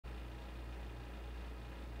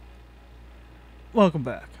Welcome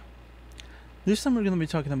back. This time we're going to be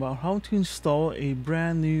talking about how to install a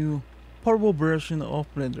brand new portable version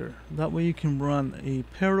of Blender. That way you can run a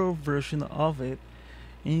parallel version of it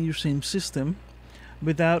in your same system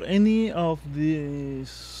without any of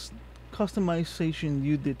this customization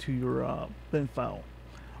you did to your blend file.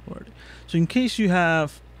 So in case you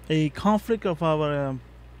have a conflict of an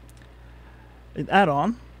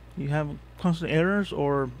add-on, you have constant errors,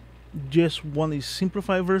 or just want a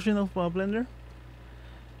simplified version of Blender,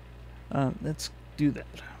 let's do that.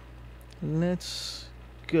 Let's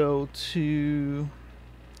go to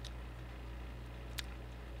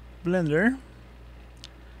Blender.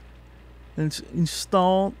 Let's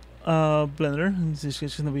install Blender. This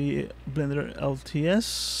is going to be Blender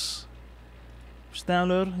LTS. Just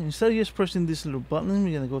download. Instead of just pressing this little button,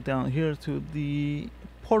 we're going to go down here to the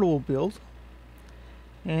portable build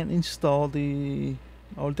and install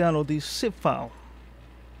or download the zip file.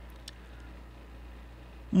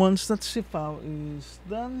 Once that zip file is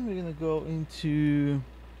done, we're gonna go into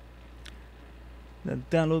the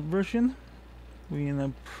download version. We're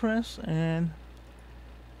gonna press and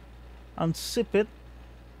unzip it.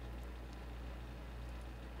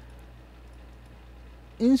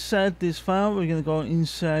 Inside this file, we're gonna go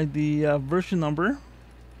inside the version number,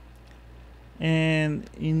 and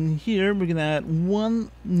in here we're gonna add one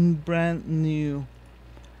brand new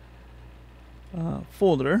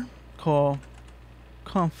folder called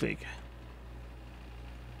config.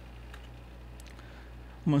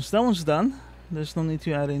 Once that one's done, there's no need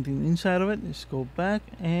to add anything inside of it. Let's go back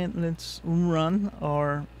and let's run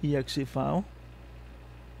our exe file.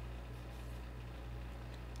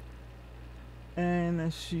 And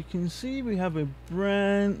as you can see, we have a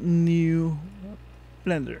brand new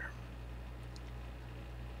Blender.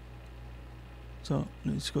 So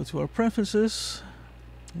let's go to our preferences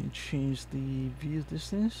and change the view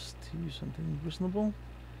distance to something reasonable.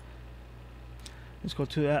 Let's go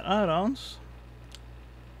to add-ons,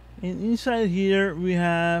 and inside here we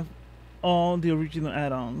have all the original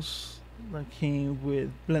add-ons that came with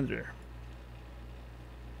Blender.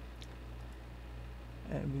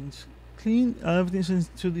 Everything's clean, everything's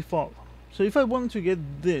into default. So if I wanted to get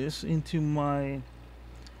this into my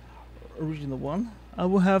original one, I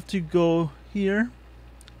will have to go here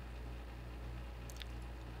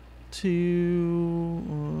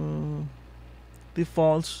to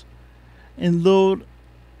defaults and load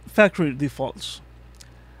factory defaults.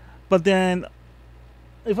 But then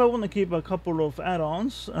if I want to keep a couple of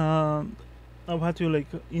add-ons, I'll have to like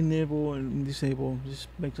enable and disable. This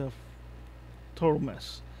makes a total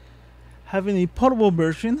mess. Having a portable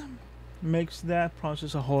version makes that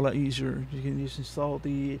process a whole lot easier. You can just install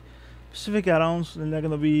the specific add-ons, and they're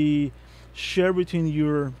going to be shared between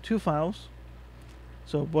your two files.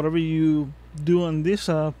 So whatever you do on this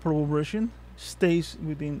portable version stays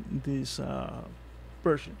within this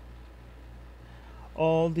version.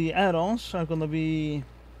 All the add-ons are going to be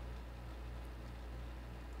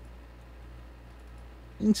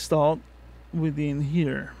installed within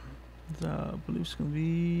here. I believe it's going to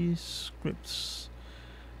be scripts.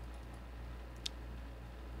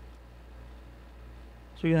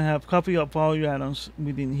 So you're going to have a copy of all your add-ons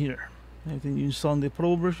within here. Everything you install in the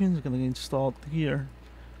Pro version is going to get installed here.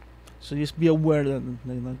 So just be aware that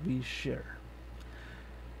they will not be shared.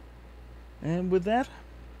 And with that,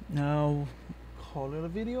 now call it a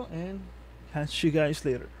video and catch you guys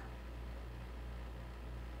later.